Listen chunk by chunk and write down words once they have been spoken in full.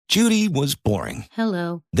Judy was boring.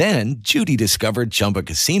 Hello. Then Judy discovered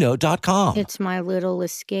ChumbaCasino.com. It's my little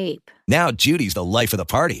escape. Now Judy's the life of the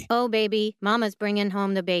party. Oh, baby, mama's bringing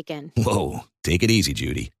home the bacon. Whoa, take it easy,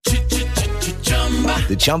 Judy.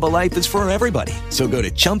 The Chumba life is for everybody. So go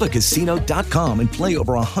to ChumbaCasino.com and play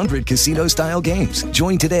over 100 casino-style games.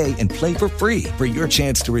 Join today and play for free for your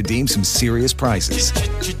chance to redeem some serious prizes.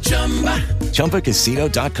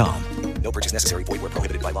 ChumbaCasino.com. No purchase necessary. Void where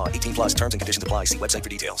prohibited by law. 18 plus terms and conditions apply. See website for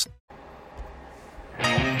details.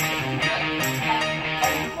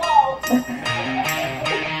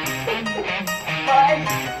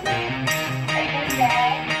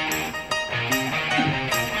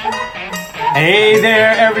 Hey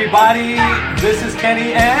there, everybody. This is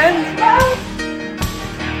Kenny and...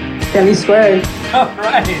 Kenny squared. All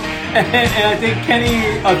right. And I think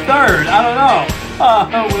Kenny a third. I don't know.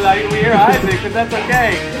 We hear Isaac, but that's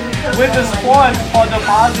okay. With us once on the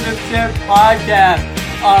Positive Tip podcast.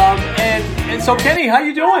 And so, Kenny, how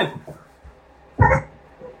you doing?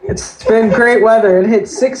 It's been great weather. It hit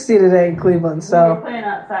 60 today in Cleveland, so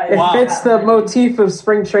it fits the motif of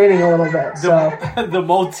spring training a little bit. The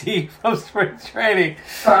motif of spring training.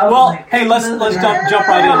 Well, hey, let's jump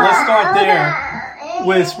right in. Let's start there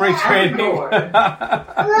with spring training.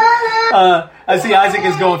 I see Isaac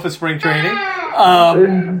is going for spring training.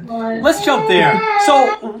 Let's jump there.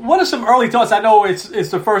 So, what are some early thoughts? I know it's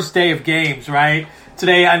the first day of games, right?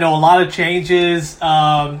 Today, I know a lot of changes.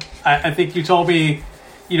 I think you told me,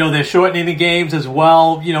 they're shortening the games as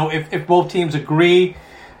well. If both teams agree.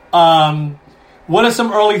 What are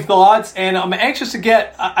some early thoughts? And I'm anxious to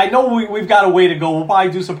get. I know we've got a way to go. We'll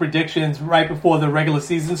probably do some predictions right before the regular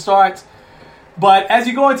season starts. But as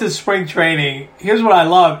you go into spring training, here's what I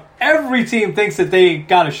love. Every team thinks that they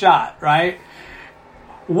got a shot, right?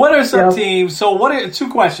 What are some teams? So what are two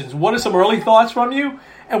questions? What are some early thoughts from you?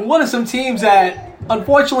 And what are some teams that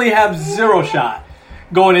unfortunately have zero shot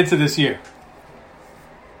going into this year?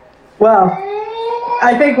 Well,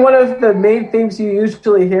 I think one of the main things you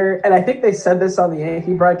usually hear, and I think they said this on the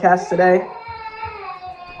Yankee broadcast today,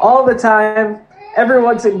 all the time,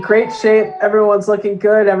 everyone's in great shape, everyone's looking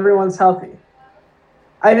good, everyone's healthy.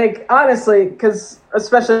 I think, honestly, because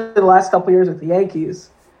especially the last couple of years with the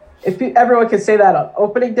Yankees, if everyone can say that on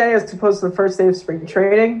opening day as opposed to the first day of spring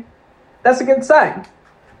training, that's a good sign.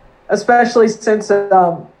 Especially since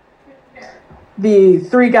the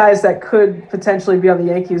three guys that could potentially be on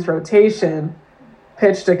the Yankees rotation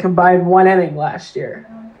pitched a combined one inning last year.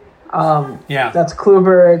 That's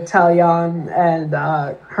Kluber, Talion, and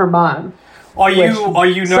Herman. Are you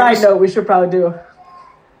nervous? Side note, we should probably do.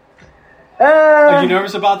 Are you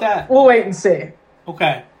nervous about that? We'll wait and see.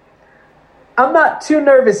 Okay. I'm not too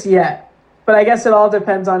nervous yet, but I guess it all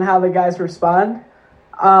depends on how the guys respond.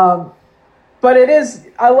 But it is,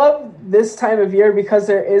 I love this time of year because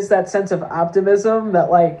there is that sense of optimism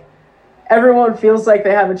that, everyone feels like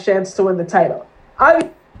they have a chance to win the title.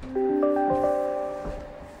 I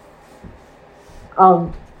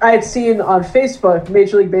had seen on Facebook,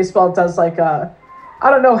 Major League Baseball does I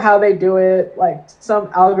don't know how they do it, some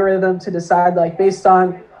algorithm to decide, based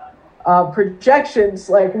on projections,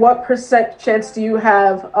 what % chance do you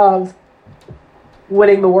have of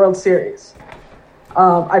winning the World Series?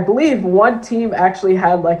 I believe one team actually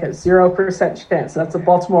had a 0% chance. That's the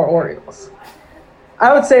Baltimore Orioles.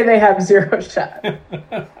 I would say they have zero shot.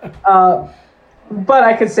 But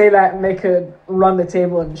I could say that and they could run the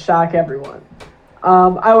table and shock everyone.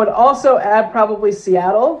 I would also add probably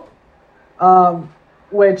Seattle,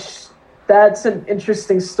 which that's an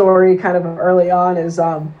interesting story kind of early on is,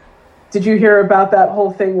 did you hear about that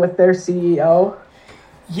whole thing with their CEO?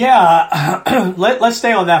 Yeah, let's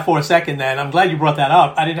stay on that for a second then. I'm glad you brought that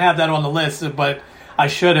up. I didn't have that on the list, but I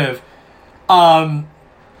should have.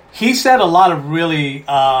 He said a lot of really,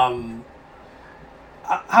 how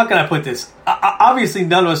can I put this? Obviously,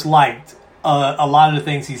 none of us liked a lot of the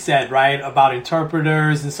things he said, right, about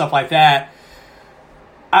interpreters and stuff like that.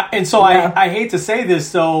 I hate to say this,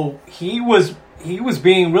 though, he was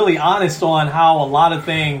being really honest on how a lot of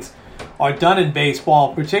things are done in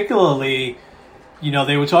baseball, particularly.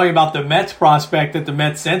 They were talking about the Mets prospect that the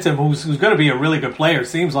Mets sent him, who's going to be a really good player, it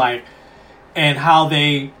seems like, and how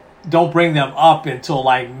they don't bring them up until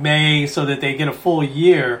May so that they get a full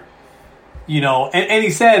year, And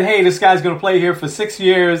he said, hey, this guy's going to play here for 6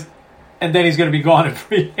 years, and then he's going to be gone in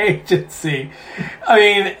free agency. I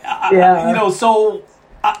mean, so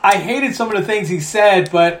I hated some of the things he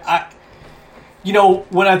said, but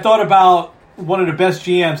when I thought about one of the best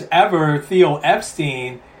GMs ever, Theo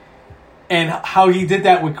Epstein, and how he did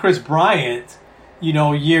that with Chris Bryant,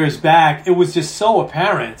 years back, it was just so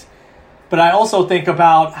apparent. But I also think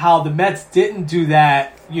about how the Mets didn't do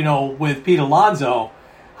that with Pete Alonso,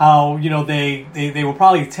 how, they were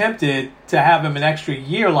probably tempted to have him an extra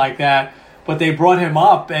year like that, but they brought him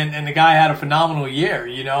up, and the guy had a phenomenal year,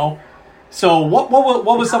 So what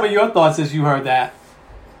were some of your thoughts as you heard that?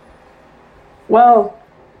 Well,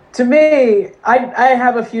 to me, I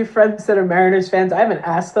have a few friends that are Mariners fans. I haven't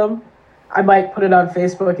asked them. I might put it on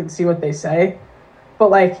Facebook and see what they say. But,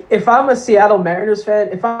 like, if I'm a Seattle Mariners fan,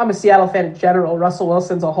 if I'm a Seattle fan in general, Russell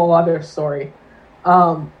Wilson's a whole other story.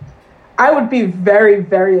 I would be very,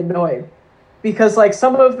 very annoyed because, like,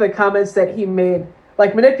 some of the comments that he made,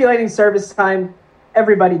 like manipulating service time,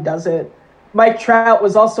 everybody does it. Mike Trout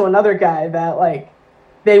was also another guy that, like,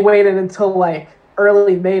 they waited until, like,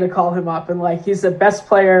 early May to call him up, and, like, he's the best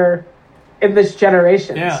player in this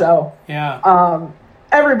generation. Yeah. So,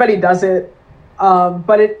 everybody does it.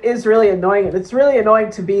 But it is really annoying. And it's really annoying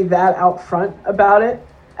to be that out front about it.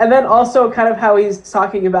 And then also kind of how he's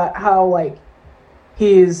talking about how, like,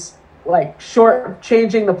 he's, like,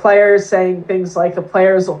 short-changing the players, saying things like the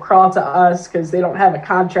players will crawl to us because they don't have a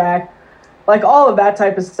contract. Like, all of that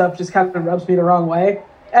type of stuff just kind of rubs me the wrong way.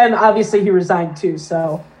 And obviously he resigned too,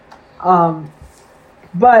 so.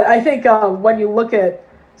 But I think when you look at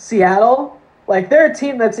Seattle, like, they're a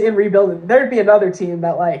team that's in rebuilding. There'd be another team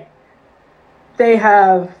that, like,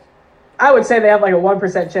 I would say they have like a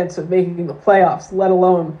 1% chance of making the playoffs, let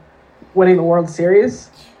alone winning the World Series.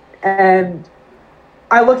 And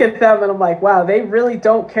I look at them and I'm like, wow, they really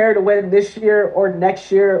don't care to win this year or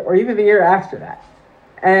next year or even the year after that.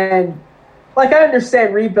 And, like, I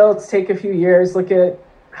understand rebuilds take a few years. Look at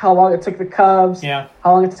how long it took the Cubs, how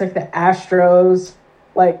long it took the Astros.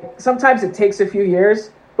 Like, sometimes it takes a few years.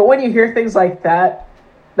 But when you hear things like that,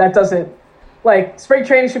 that doesn't, like, spring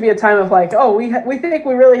training should be a time of, like, oh, we think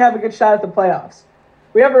we really have a good shot at the playoffs.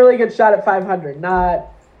 We have a really good shot at 500.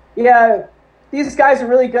 Not, these guys are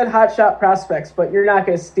really good hot shot prospects, but you're not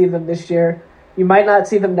going to see them this year. You might not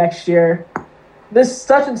see them next year. This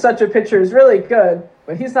such and such a pitcher is really good,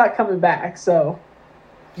 but he's not coming back, so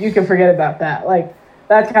you can forget about that. Like,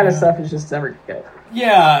 that kind of stuff is just never good.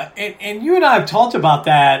 Yeah, and you and I have talked about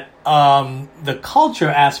that, the culture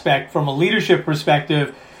aspect from a leadership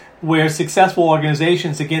perspective, where successful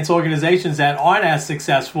organizations against organizations that aren't as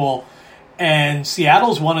successful. And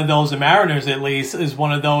Seattle's one of those, the Mariners at least, is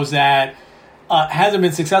one of those that hasn't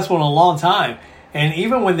been successful in a long time. And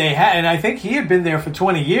even when they had, and I think he had been there for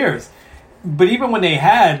 20 years, but even when they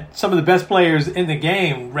had some of the best players in the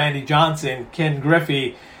game, Randy Johnson, Ken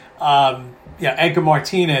Griffey, Edgar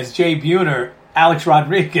Martinez, Jay Buhner, Alex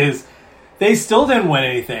Rodriguez, they still didn't win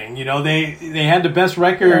anything. They had the best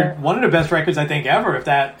record, one of the best records I think ever, if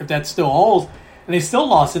that still holds, and they still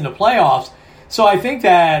lost in the playoffs. So I think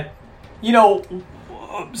that,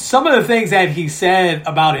 some of the things that he said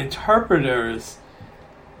about interpreters,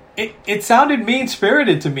 it sounded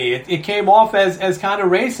mean-spirited to me. It came off as kind of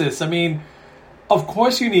racist. I mean, of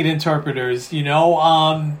course you need interpreters, and you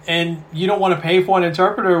don't want to pay for an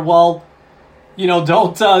interpreter. Well,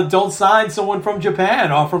 don't sign someone from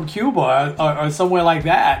Japan or from Cuba or somewhere like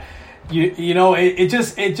that.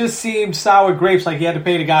 It just seemed sour grapes. Like he had to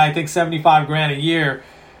pay the guy, I think, $75,000 a year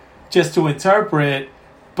just to interpret.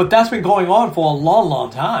 But that's been going on for a long, long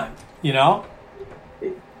time. Yeah,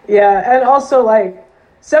 and also like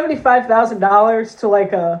 $75,000 to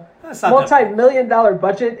like a multi-million-dollar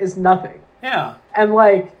budget is nothing. Yeah, and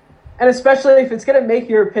especially if it's going to make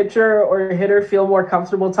your pitcher or hitter feel more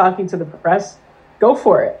comfortable talking to the press, go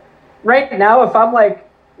for it. Right now, if I'm like,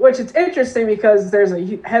 which it's interesting because there's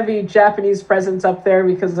a heavy Japanese presence up there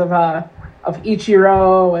because of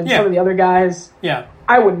Ichiro and some of the other guys. Yeah,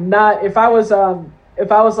 I would not, if I was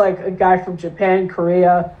like a guy from Japan,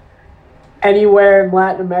 Korea, anywhere in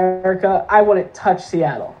Latin America, I wouldn't touch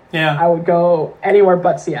Seattle. Yeah, I would go anywhere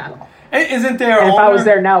but Seattle. Isn't there? If I was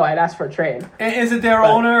there now, I'd ask for a trade. Isn't their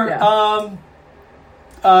owner,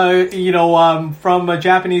 from a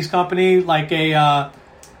Japanese company, like an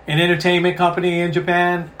entertainment company in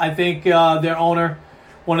Japan? I think their owner,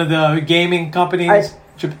 one of the gaming companies,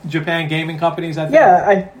 Japan gaming companies. I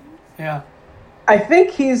think. I think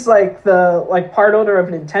he's like the part owner of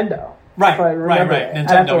Nintendo. Right.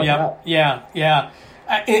 Nintendo. Yeah.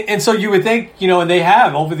 And so you would think, and they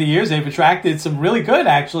have over the years, they've attracted some really good,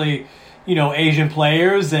 actually, Asian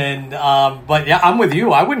players. And but yeah, I'm with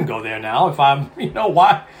you. I wouldn't go there now if I'm,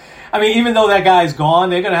 why? I mean, even though that guy's gone,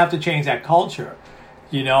 they're going to have to change that culture,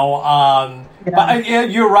 But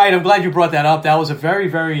you're right. I'm glad you brought that up. That was a very,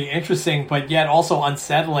 very interesting, but yet also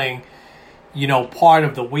unsettling, part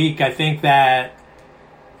of the week. I think that,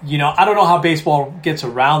 I don't know how baseball gets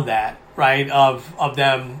around that, right? Of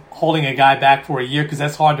them holding a guy back for a year, because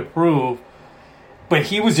that's hard to prove. but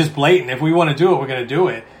he was just blatant. If we want to do it, we're going to do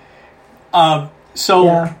it.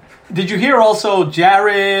 Did you hear also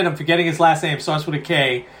Jared, I'm forgetting his last name, starts with a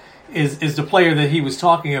K, is the player that he was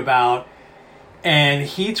talking about, and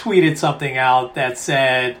he tweeted something out that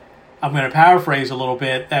said, I'm going to paraphrase a little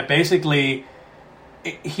bit, that basically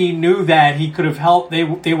he knew that he could have helped. They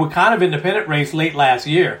were kind of in the pennant race late last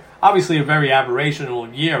year. Obviously a very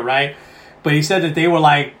aberrational year, right? But he said that they were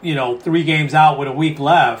 3 games out with a week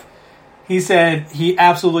left. He said he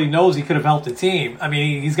absolutely knows he could have helped the team. I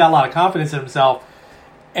mean, he's got a lot of confidence in himself,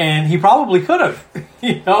 and he probably could have,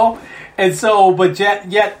 And so, but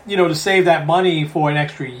yet, to save that money for an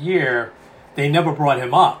extra year, they never brought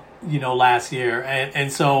him up, last year.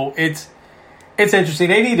 And so it's interesting.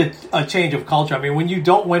 They need a change of culture. I mean, when you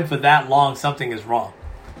don't win for that long, something is wrong.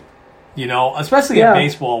 Especially in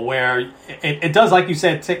baseball, where it does, like you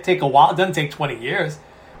said, take a while. It doesn't take 20 years.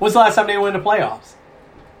 When's the last time they were in the playoffs?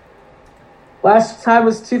 Last time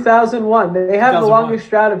was 2001. They have the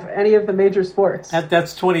longest drought of any of the major sports.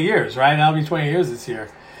 That's 20 years, right? That'll be 20 years this year.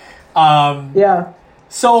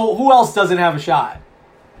 So who else doesn't have a shot?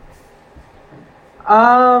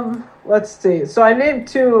 Let's see. So I named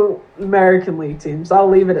 2 American League teams. I'll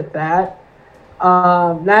leave it at that.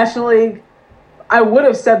 National League, I would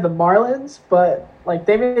have said the Marlins, but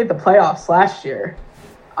they made the playoffs last year.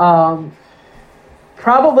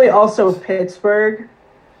 Probably also Pittsburgh.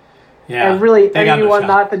 Yeah, and really anyone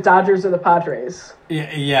not the Dodgers or the Padres.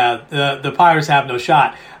 Yeah, the Pirates have no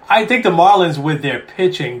shot. I think the Marlins with their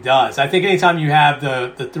pitching does. I think anytime you have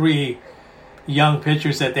the 3 young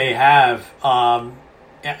pitchers that they have,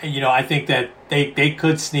 I think that they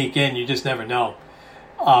could sneak in. You just never know.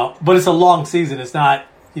 But it's a long season. It's not,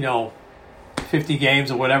 50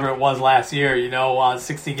 games or whatever it was last year,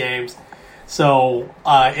 60 games. So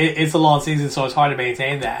it's a long season, so it's hard to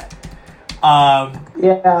maintain that.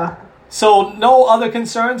 So no other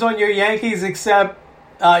concerns on your Yankees except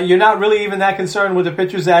you're not really even that concerned with the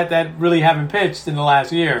pitchers that really haven't pitched in the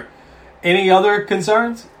last year. Any other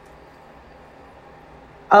concerns?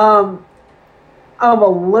 I'm a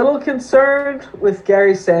little concerned with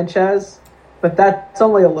Gary Sanchez, but that's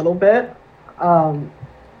only a little bit.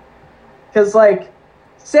 Because,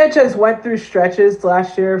 Sanchez went through stretches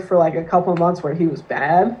last year for, a couple of months where he was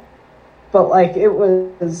bad. But, it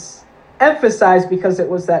was emphasized because it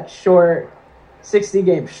was that short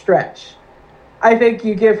 60-game stretch. I think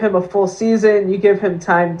you give him a full season, you give him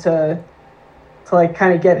time to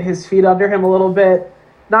kind of get his feet under him a little bit.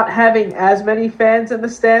 Not having as many fans in the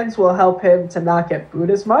stands will help him to not get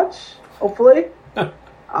booed as much, hopefully. But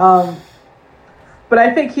I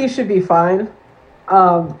think he should be fine.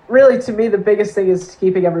 Really, to me, the biggest thing is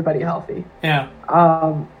keeping everybody healthy. Yeah.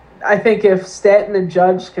 I think if Stanton and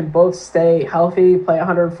Judge can both stay healthy, play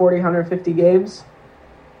 140, 150 games,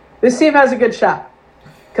 this team has a good shot.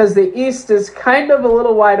 Because the East is kind of a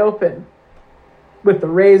little wide open with the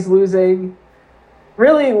Rays losing.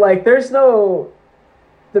 Really, there's no...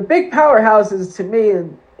 The big powerhouses to me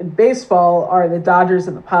in baseball are the Dodgers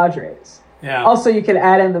and the Padres. Yeah. Also, you can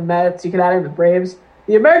add in the Mets, you can add in the Braves.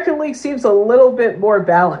 The American League seems a little bit more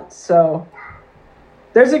balanced. So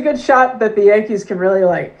there's a good shot that the Yankees can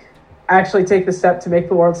really, actually take the step to make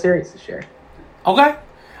the World Series this year. Okay.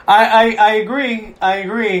 I agree.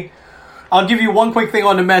 I'll give you one quick thing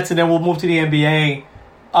on the Mets, and then we'll move to the NBA.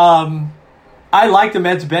 I like the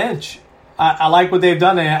Mets bench. I like what they've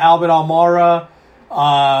done there. Albert Almora,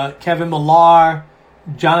 Kevin Millar,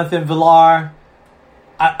 Jonathan Villar.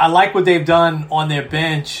 I like what they've done on their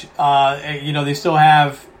bench. They still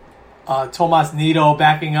have Tomas Nido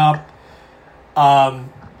backing up.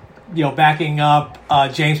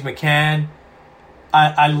 James McCann.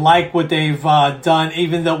 I like what they've done,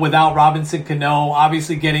 even though without Robinson Cano,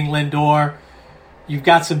 obviously getting Lindor. You've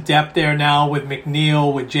got some depth there now with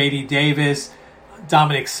McNeil, with J.D. Davis,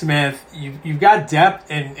 Dominic Smith. You've got depth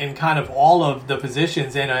in kind of all of the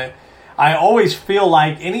positions. And I always feel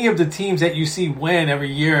like any of the teams that you see win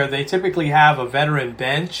every year, they typically have a veteran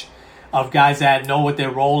bench of guys that know what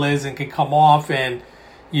their role is and can come off and,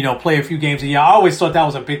 play a few games a year. I always thought that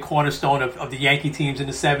was a big cornerstone of the Yankee teams in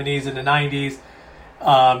the 70s and the 90s.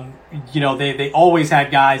 They always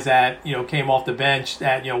had guys that, came off the bench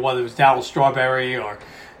that, whether it was Darryl Strawberry or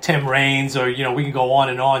Tim Raines or, we can go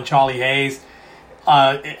on, Charlie Hayes.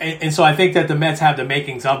 And so I think that the Mets have the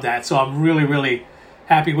makings of that. So I'm really, really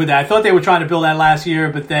happy with that. I thought they were trying to build that last year,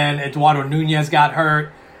 but then Eduardo Nunez got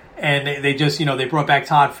hurt and they just, they brought back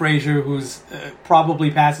Todd Frazier, who's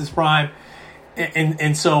probably past his prime.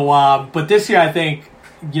 And so, but this year I think,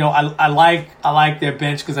 I like their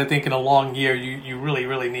bench because I think in a long year you really,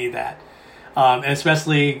 really need that. And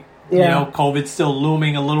especially, Yeah. COVID's still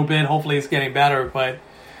looming a little bit. Hopefully it's getting better. But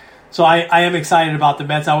so I am excited about the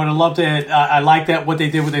Mets. I would have loved it. I like that what they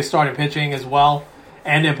did with their starting pitching as well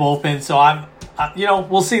and their bullpen. So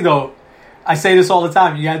we'll see though. I say this all the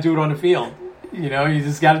time. You got to do it on the field. You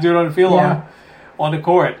just got to do it on the field on the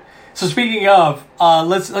court. So speaking of,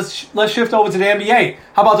 let's shift over to the NBA.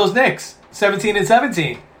 How about those Knicks?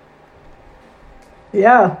 17-17.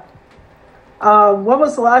 Yeah. When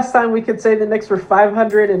was the last time we could say the Knicks were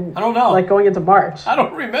 500 and I don't know. Like going into March? I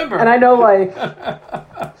don't remember. And I know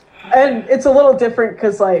and it's a little different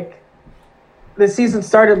because like the season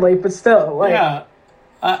started late, but still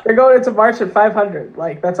they're going into March at 500.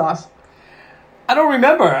 Like that's awesome. I don't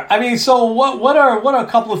remember. I mean, so what are a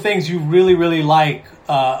couple of things you really, really like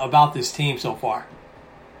about this team so far?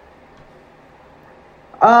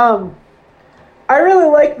 I really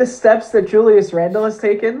like the steps that Julius Randle has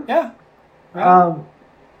taken. Yeah. Right.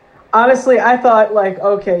 Honestly, I thought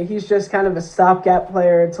okay, he's just kind of a stopgap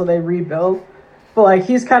player until they rebuild. But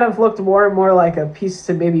he's kind of looked more and more like a piece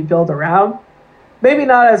to maybe build around. Maybe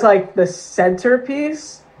not as the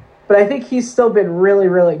centerpiece, but I think he's still been really,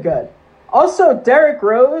 really good. Also, Derrick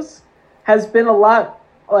Rose has been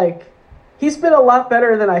he's been a lot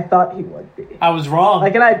better than I thought he would be. I was wrong. I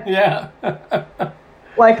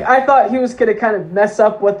thought he was going to kind of mess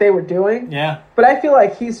up what they were doing. Yeah. But I feel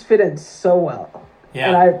like he's fit in so well.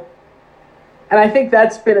 Yeah. And I think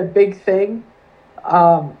that's been a big thing.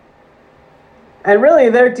 And really,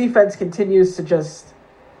 their defense continues to just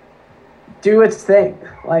do its thing.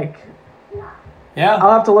 Yeah.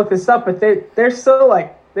 I'll have to look this up, but they're still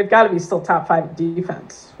they've got to be still top 5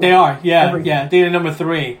 defense. They are, yeah. They're number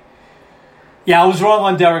 3. Yeah, I was wrong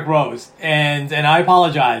on Derrick Rose, and I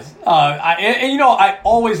apologize. I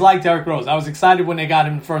always liked Derrick Rose. I was excited when they got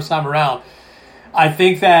him the first time around. I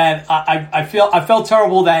think that I felt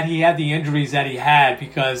terrible that he had the injuries that he had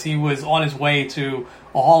because he was on his way to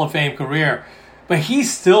a Hall of Fame career. But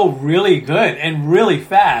he's still really good and really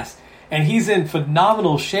fast, and he's in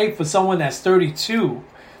phenomenal shape for someone that's 32.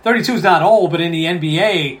 32 is not old, but in the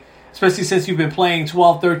NBA, especially since you've been playing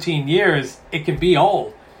 12, 13 years, it can be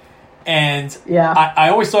old. And I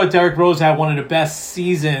always thought Derrick Rose had one of the best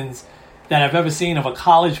seasons that I've ever seen of a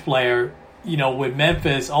college player, with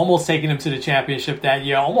Memphis, almost taking him to the championship that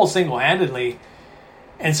year, almost single-handedly.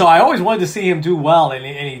 And so I always wanted to see him do well, and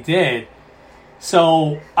he did.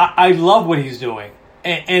 So I love what he's doing.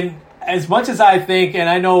 And as much as I think, and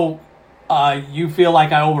I know you feel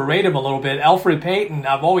like I overrate him a little bit, Elfrid Payton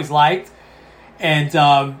I've always liked. And,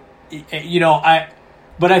 but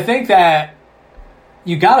I think that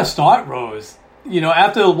you got to start Rose.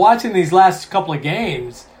 After watching these last couple of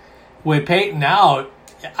games with Payton out,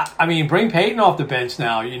 I mean, bring Payton off the bench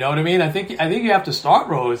now. You know what I mean? I think you have to start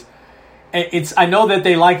Rose. I know that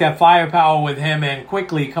they like that firepower with him and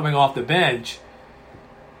Quickly coming off the bench,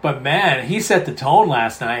 but man, he set the tone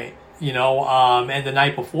last night. And the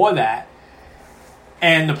night before that,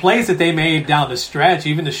 and the plays that they made down the stretch,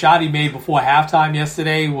 even the shot he made before halftime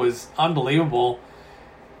yesterday was unbelievable.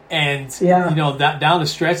 And, that down the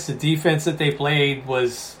stretch, the defense that they played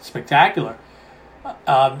was spectacular.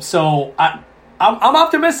 So I'm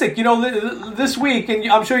optimistic. This week,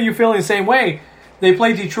 and I'm sure you're feeling the same way, they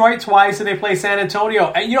play Detroit twice and they play San Antonio.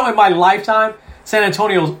 And, in my lifetime, San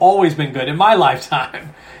Antonio's always been good. In my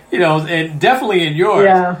lifetime, and definitely in yours.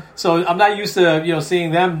 Yeah. So I'm not used to,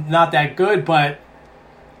 seeing them not that good. But,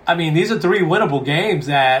 I mean, these are 3 winnable games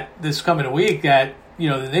that this coming week that,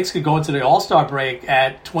 the Knicks could go into the All-Star break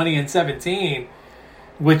at 20-17,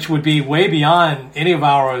 which would be way beyond any of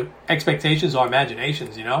our expectations or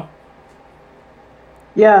imaginations,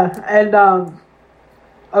 Yeah, and,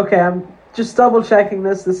 okay, I'm just double-checking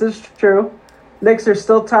this. This is true. Knicks are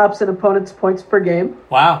still tops in opponents' points per game.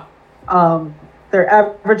 Wow. They're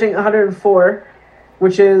averaging 104,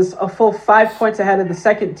 which is a full 5 points ahead of the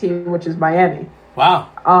second team, which is Miami. Wow.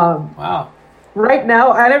 Wow. Right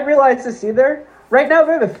now, I didn't realize this either. Right now,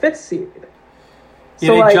 they're the 5th seed. So,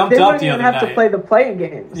 they jumped they up wouldn't the even other have night. to play the playing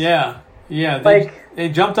games. Yeah. They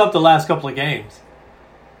jumped up the last couple of games.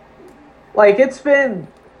 It's been,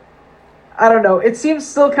 I don't know, it seems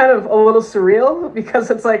still kind of a little surreal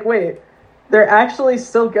because it's wait, they're actually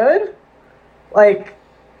still good? But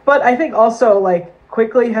I think also,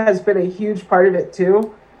 Quickly has been a huge part of it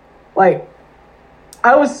too. When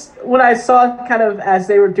I saw kind of as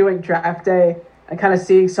they were doing draft day and kind of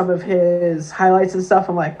seeing some of his highlights and stuff,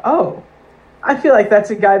 I'm like, oh, I feel like that's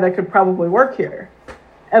a guy that could probably work here.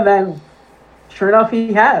 And then, sure enough,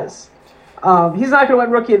 he has. He's not going to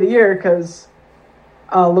win Rookie of the Year because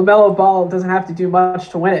LaMelo Ball doesn't have to do much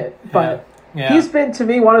to win it. But he's been, to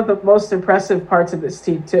me, one of the most impressive parts of this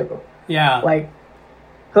team, too. Yeah.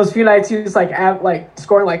 those few nights he was like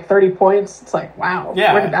scoring like 30 points. It's like, wow,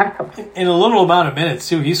 Yeah. where did that come from? In a little amount of minutes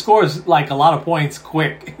too. He scores like a lot of points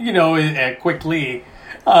quick, quickly.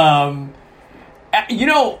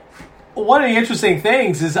 One of the interesting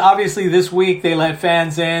things is obviously this week they let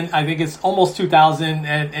fans in. I think it's almost 2,000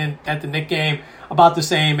 at the Knick game, about the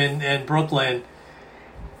same in Brooklyn.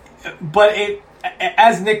 But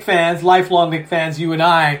as Knick fans, lifelong Knick fans, you and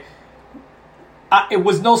I, it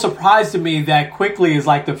was no surprise to me that Quickley is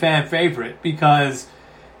like the fan favorite because,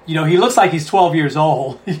 he looks like he's 12 years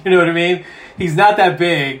old. You know what I mean? He's not that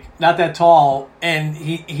big, not that tall, and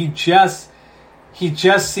he just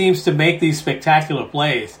seems to make these spectacular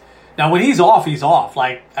plays. Now, when he's off, he's off.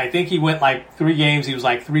 Like, I think he went like 3 games, he was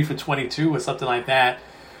like 3 for 22 or something like that.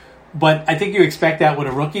 But I think you expect that with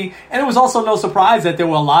a rookie. And it was also no surprise that there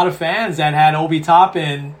were a lot of fans that had Obi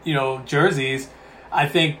Toppin, jerseys. I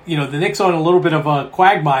think, the Knicks are in a little bit of a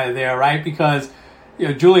quagmire there, right? Because,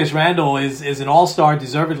 Julius Randle is an all-star,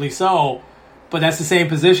 deservedly so. But that's the same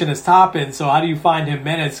position as Toppin. So how do you find him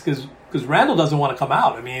minutes? Because Randle doesn't want to come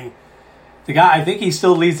out. I mean, the guy, I think he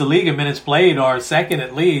still leads the league in minutes played, or second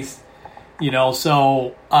at least.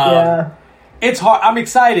 So it's hard. I'm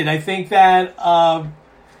excited. I think that I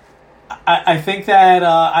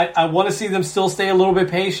want to see them still stay a little bit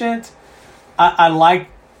patient. I like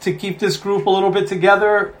to keep this group a little bit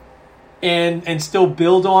together and still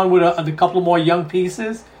build on with a couple more young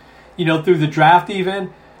pieces, through the draft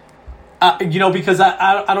even. Because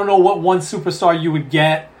I don't know what one superstar you would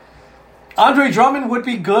get. Andre Drummond would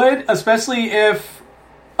be good, especially if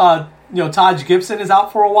Taj Gibson is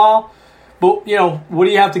out for a while. But, what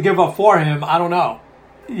do you have to give up for him? I don't know.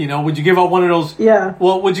 Would you give up one of those? Yeah.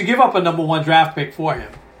 Well, would you give up a number 1 draft pick for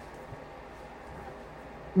him?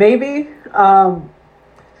 Maybe. And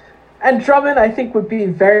Drummond, I think, would be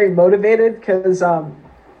very motivated because I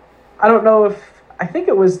don't know I think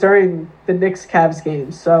it was during the Knicks-Cavs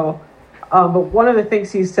game. So, but one of the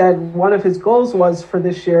things he said, one of his goals was for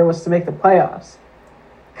this year was to make the playoffs.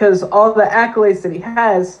 Because all the accolades that he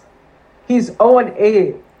has, he's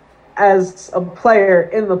 0-8 as a player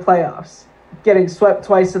in the playoffs, getting swept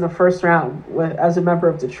twice in the first round as a member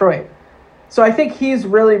of Detroit. So I think he's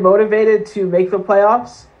really motivated to make the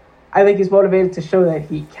playoffs. I think he's motivated to show that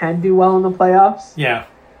he can do well in the playoffs. Yeah.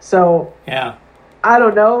 So yeah, I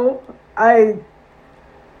don't know. I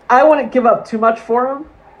wouldn't give up too much for him,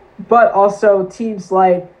 but also teams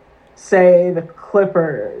like, say, the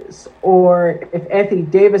Clippers, or if Anthony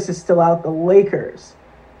Davis is still out, the Lakers,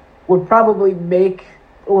 would probably make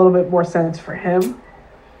a little bit more sense for him.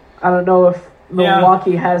 I don't know if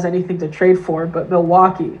Milwaukee has anything to trade for, but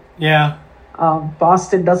Milwaukee. Yeah.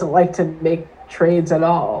 Boston doesn't like to make trades at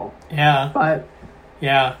all. Yeah. But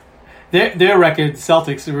yeah, their record,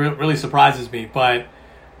 Celtics, really surprises me. But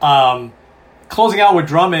closing out with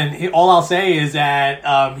Drummond, all I'll say is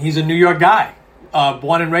that he's a New York guy,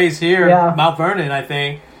 born and raised here, Mount Vernon, I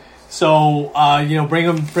think. So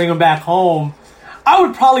bring him back home. I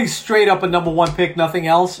would probably straight up a number 1 pick, nothing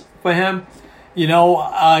else for him. And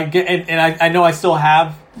I know I still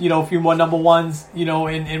have a few more number 1s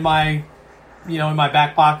in my in my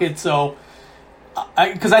back pocket. So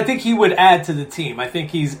because I think he would add to the team. I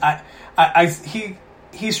think he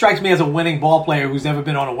strikes me as a winning ball player who's never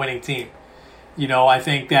been on a winning team. I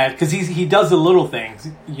think that because he does the little things.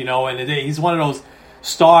 And he's one of those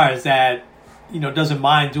stars that doesn't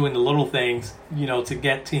mind doing the little things to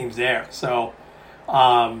get teams there. So.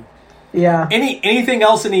 Anything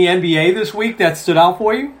else in the NBA this week that stood out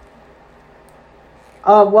for you?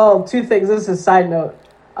 Well, 2 things. This is a side note.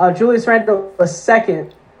 Julius Randle was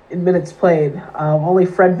second in minutes played. Only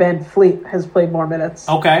Fred VanVleet has played more minutes.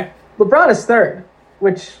 Okay. LeBron is third,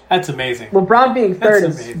 which... That's amazing. LeBron being third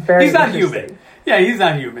is very He's not interesting. human. Yeah, he's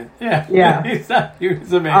not human. Yeah. He's not human.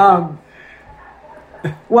 He's amazing.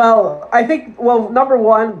 Well, I think... Well, number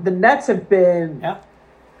 1, the Nets have been...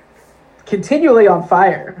 continually on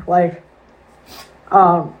fire. Like,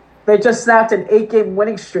 they just snapped an 8-game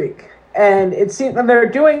winning streak, and it seems and they're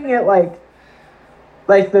doing it like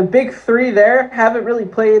the big 3 there haven't really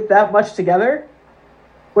played that much together,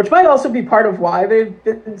 which might also be part of why they've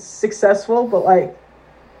been successful. But like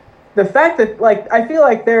the fact that I feel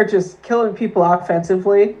like they're just killing people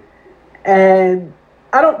offensively, and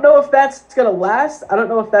I don't know if that's gonna last. I don't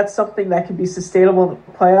know if that's something that can be sustainable in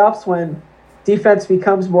the playoffs when defense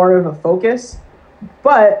becomes more of a focus.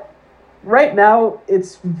 But right now,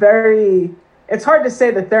 it's hard to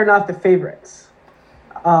say that they're not the favorites.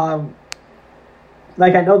 I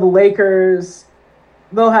know the Lakers,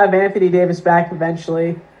 they'll have Anthony Davis back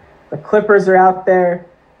eventually. The Clippers are out there.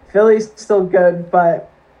 Philly's still good,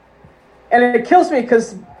 and it kills me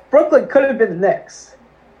because Brooklyn could have been the Knicks.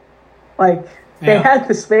 Like, they had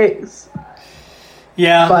the space.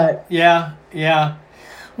 Yeah. But yeah.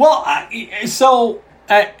 Well, I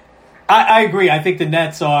agree. I think the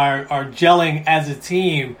Nets are gelling as a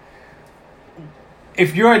team.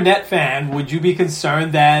 If you're a Net fan, would you be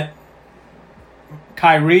concerned that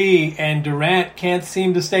Kyrie and Durant can't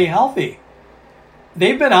seem to stay healthy?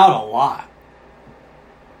 They've been out a lot.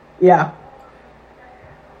 Yeah.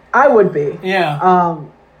 I would be. Yeah.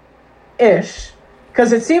 Ish.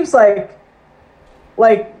 Because it seems like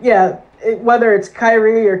whether it's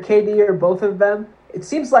Kyrie or KD or both of them, it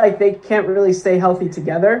seems like they can't really stay healthy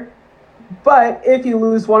together. But if you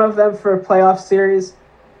lose one of them for a playoff series,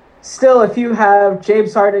 still, if you have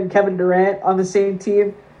James Harden and Kevin Durant on the same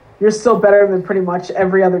team, you're still better than pretty much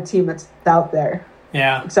every other team that's out there.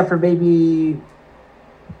 Yeah. Except for maybe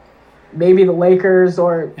the Lakers,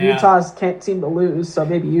 or Utah's can't seem to lose, so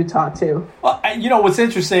maybe Utah too. Well, what's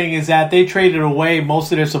interesting is that they traded away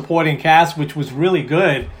most of their supporting cast, which was really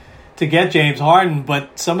good, to get James Harden,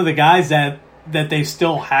 but some of the guys that they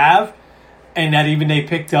still have and that even they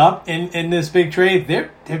picked up in this big trade,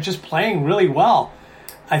 they're just playing really well.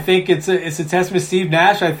 I think it's a testament. Steve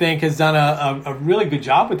Nash, I think, has done a really good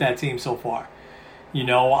job with that team so far.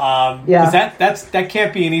 Because that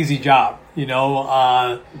can't be an easy job.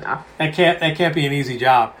 No. That can't be an easy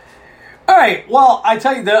job. All right. Well, I'll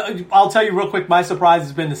tell you real quick. My surprise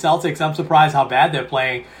has been the Celtics. I'm surprised how bad they're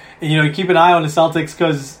playing. And you keep an eye on the Celtics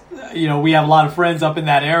because we have a lot of friends up in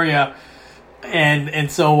that area,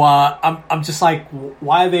 and so I'm just like,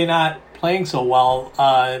 why are they not playing so well?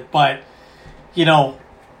 But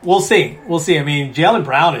we'll see. We'll see. I mean, Jaylen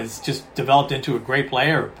Brown has just developed into a great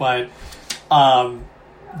player, but there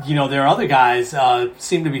are other guys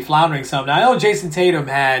seem to be floundering some. Now, I know Jason Tatum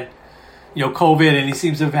had COVID, and he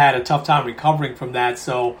seems to have had a tough time recovering from that.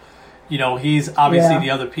 So, he's obviously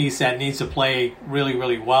the other piece that needs to play really,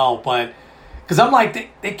 really well. But because I'm like,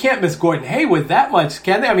 they can't miss Gordon Hayward that much,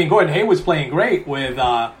 can they? I mean, Gordon Hayward's playing great with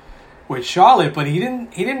Charlotte, but he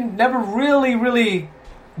never really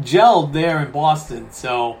gelled there in Boston.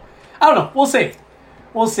 So I don't know. We'll see.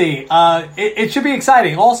 We'll see. It should be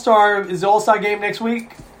exciting. Is the All-Star game next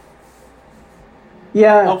week?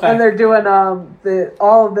 Yeah, okay. And they're doing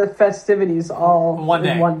all of the festivities all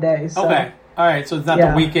in one day. So. Okay. All right. So it's not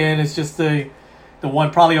the weekend. It's just the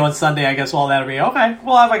one probably on Sunday. I guess all that'll be okay.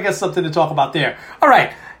 We'll have, I guess, something to talk about there. All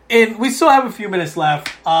right. And we still have a few minutes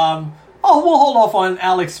left. We'll hold off on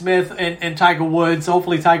Alex Smith and Tiger Woods.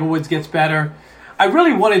 Hopefully Tiger Woods gets better. I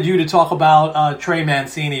really wanted you to talk about Trey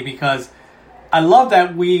Mancini because I love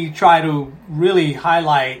that we try to really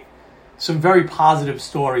highlight some very positive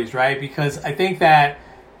stories, right? Because I think that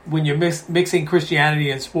when you're mixing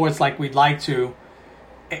Christianity and sports like we'd like to,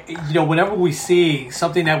 whenever we see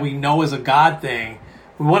something that we know is a God thing,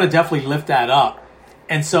 we want to definitely lift that up.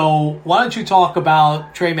 And so why don't you talk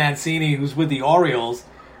about Trey Mancini, who's with the Orioles.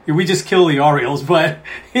 We just kill the Orioles, but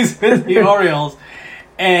he's with the Orioles.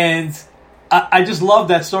 And I just love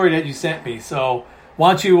that story that you sent me. So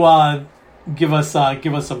why don't you give us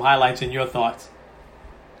some highlights and your thoughts?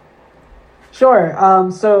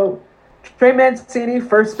 Sure. So Trey Mancini,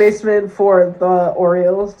 first baseman for the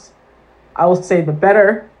Orioles. I will say the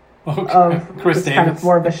better of Chris Davis. Kind of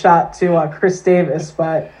more of a shot to Chris Davis,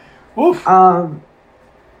 but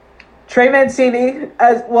Trey Mancini,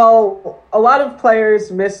 as well, a lot of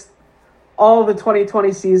players missed all of the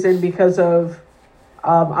 2020 season because of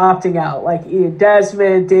opting out, like Ian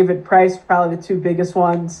Desmond, David Price, probably the two biggest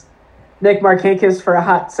ones. Nick Markakis for a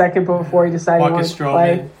hot second before he decided he wanted to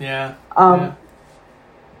play.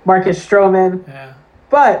 Marcus Stroman. Yeah.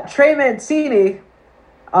 But Trey Mancini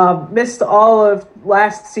missed all of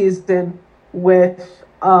last season with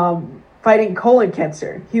fighting colon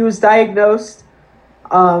cancer. He was diagnosed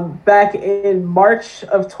back in March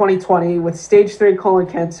of 2020 with stage 3 colon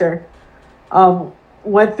cancer.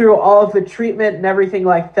 Went through all of the treatment and everything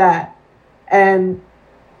like that. And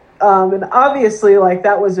obviously, like,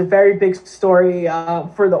 that was a very big story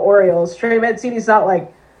for the Orioles. Trey Mancini's not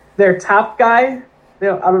like their top guy. I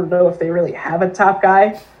don't know if they really have a top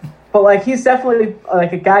guy, but like he's definitely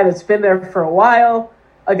like a guy that's been there for a while,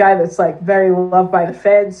 a guy that's like very loved by the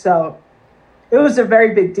fans. So it was a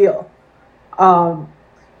very big deal.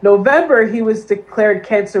 November, he was declared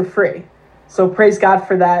cancer-free. So praise God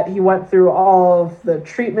for that. He went through all of the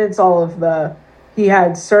treatments, he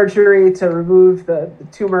had surgery to remove the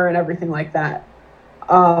tumor and everything like that.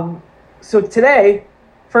 So today,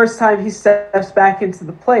 first time he steps back into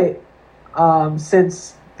the plate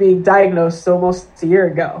since being diagnosed almost a year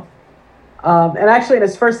ago. And actually in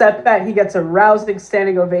his first at-bat, he gets a rousing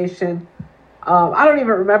standing ovation. I don't even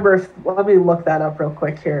remember let me look that up real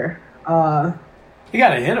quick here. He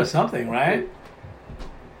got a hit or something, right?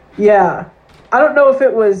 Yeah. I don't know if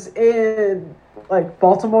it was in, like,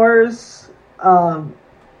 Baltimore's home,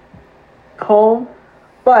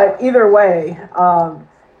 but either way,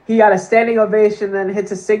 he got a standing ovation, then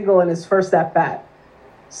hits a single in his first at-bat.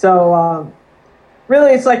 So,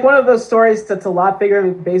 really, it's like one of those stories that's a lot bigger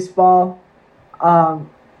than baseball.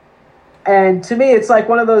 And to me, it's like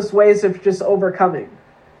one of those ways of just overcoming.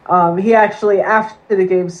 He actually, after the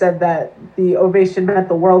game, said that the ovation meant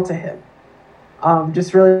the world to him.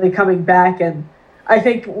 Just really coming back. And I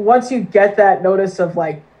think once you get that notice of,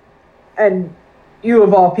 like, and you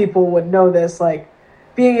of all people would know this, like,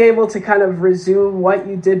 being able to kind of resume what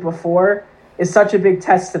you did before is such a big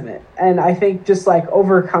testament. And I think just, like,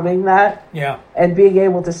 overcoming that and being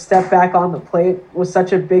able to step back on the plate was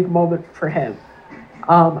such a big moment for him.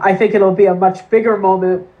 I think it'll be a much bigger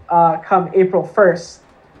moment come April 1st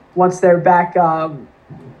once they're back to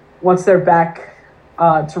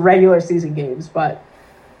regular season games. But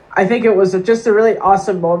I think it was just a really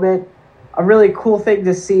awesome moment, a really cool thing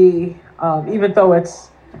to see. Even though it's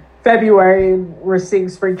February and we're seeing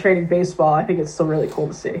spring training baseball, I think it's still really cool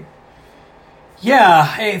to see. Yeah.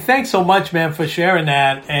 Hey, thanks so much, man, for sharing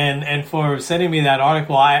that and for sending me that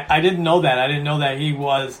article. I didn't know that. I didn't know that he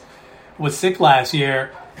was sick last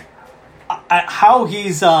year. How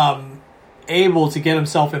he's able to get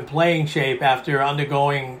himself in playing shape after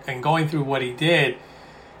undergoing and going through what he did,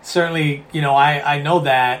 certainly, I know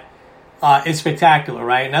that it's spectacular,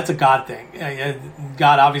 right? And that's a God thing.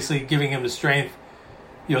 God obviously giving him the strength,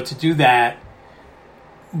 to do that.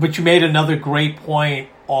 But you made another great point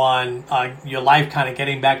on your life kind of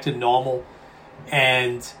getting back to normal.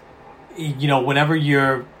 And, whenever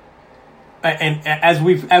you're, and as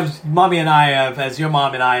your mom and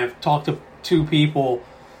I have talked to people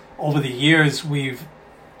over the years,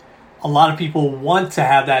 a lot of people want to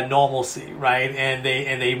have that normalcy, right? And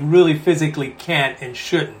they really physically can't and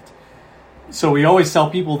shouldn't. So we always tell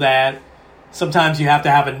people that sometimes you have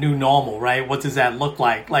to have a new normal, right? What does that look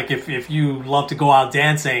like? Like if you love to go out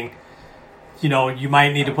dancing, you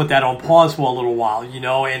might need to put that on pause for a little while,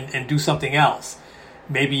 and do something else.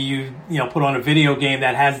 Maybe you put on a video game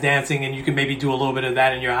that has dancing and you can maybe do a little bit of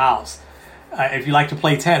that in your house. If you like to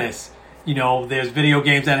play tennis, there's video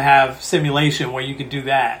games that have simulation where you can do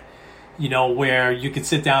that, where you can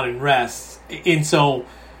sit down and rest. And so,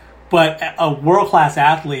 but a world-class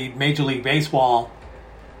athlete, Major League Baseball,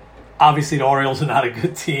 obviously the Orioles are not a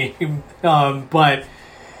good team, but,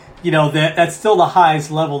 that's still the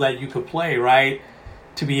highest level that you could play, right?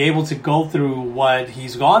 To be able to go through what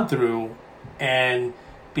he's gone through and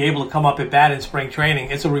be able to come up at bat in spring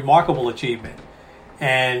training, it's a remarkable achievement.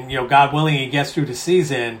 And, God willing, he gets through the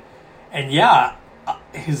season. And,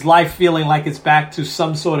 his life feeling like it's back to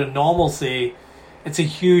some sort of normalcy, it's a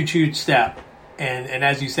huge, huge step. And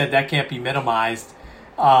as you said, that can't be minimized.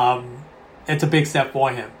 It's a big step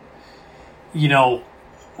for him.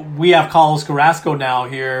 We have Carlos Carrasco now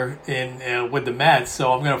here with the Mets,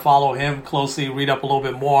 so I'm going to follow him closely, read up a little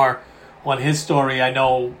bit more on his story. I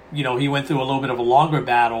know, he went through a little bit of a longer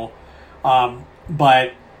battle,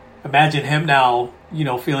 but imagine him now,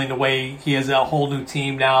 feeling the way he has a whole new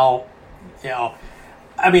team now.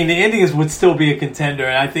 I mean, the Indians would still be a contender,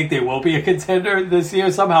 and I think they will be a contender this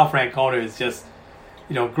year. Somehow Francona is just,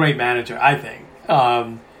 great manager, I think.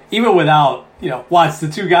 Even without, watch the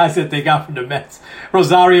two guys that they got from the Mets,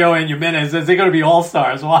 Rosario and Jimenez, they're going to be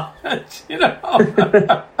all-stars. Watch, even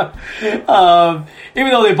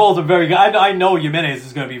though they both are very good. I know Jimenez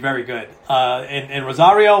is going to be very good. And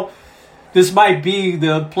Rosario, this might be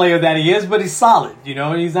the player that he is, but he's solid.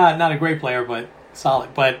 He's not a great player, but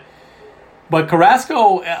solid. But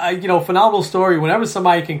Carrasco, phenomenal story. Whenever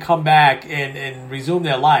somebody can come back and resume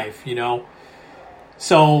their life,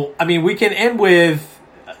 So, I mean, we can end with,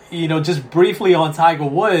 just briefly on Tiger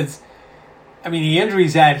Woods. I mean, the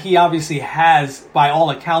injuries that he obviously has, by all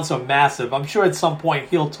accounts, are massive. I'm sure at some point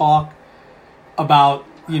he'll talk about,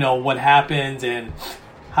 what happened and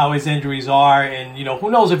how his injuries are. And,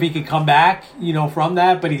 who knows if he could come back, from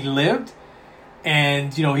that. But he lived.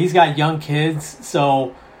 And, he's got young kids.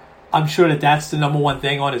 So I'm sure that that's the number one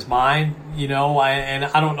thing on his mind, and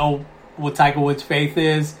I don't know what Tiger Woods' faith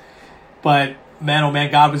is. But, man, oh man,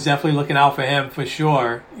 God was definitely looking out for him for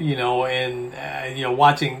sure, and,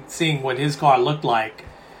 seeing what his car looked like,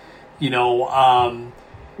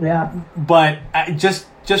 Yeah. But just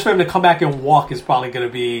for him to come back and walk is probably going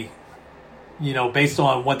to be, based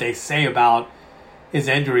on what they say about his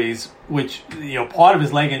injuries, which, part of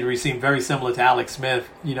his leg injury seemed very similar to Alex Smith,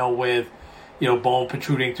 with, bone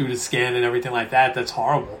protruding through the skin and everything like that. That's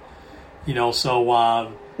horrible.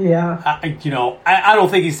 So Yeah. I don't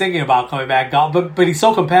think he's thinking about coming back golf, but he's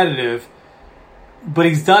so competitive. But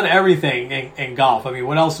he's done everything in golf. I mean,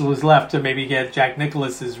 what else was left to maybe get Jack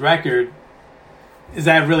Nicklaus's record? Is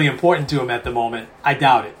that really important to him at the moment? I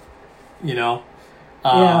doubt it. Yeah.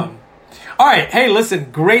 All right. Hey,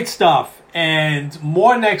 listen, great stuff, and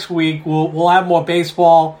more next week. We'll have more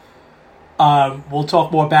baseball. We'll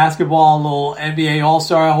talk more basketball, a little NBA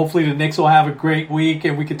All-Star. Hopefully the Knicks will have a great week,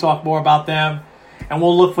 and we can talk more about them. And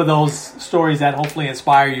we'll look for those stories that hopefully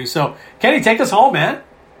inspire you. So, Kenny, take us home, man.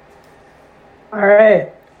 All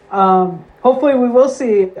right. Hopefully we will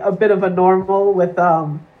see a bit of a normal with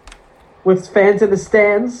fans in the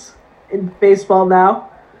stands in baseball now.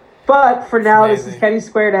 But for now, this is Kenny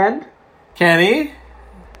Squared End. Kenny?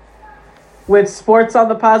 With Sports on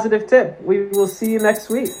the Positive Tip. We will see you next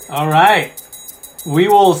week. All right. We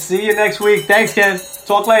will see you next week. Thanks, Ken.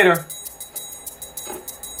 Talk later.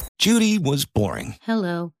 Judy was boring.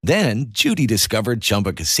 Hello. Then Judy discovered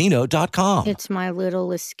ChumbaCasino.com. It's my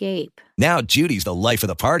little escape. Now Judy's the life of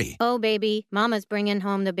the party. Oh, baby, mama's bringing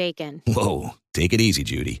home the bacon. Whoa, take it easy,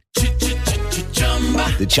 Judy.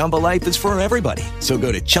 The Chumba life is for everybody. So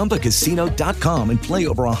go to ChumbaCasino.com and play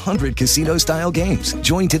over 100 casino-style games.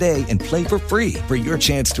 Join today and play for free for your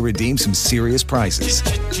chance to redeem some serious prizes.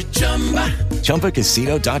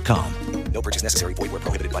 ChumbaCasino.com. No purchase necessary. Void where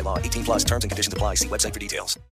prohibited by law. 18+ terms and conditions apply. See website for details.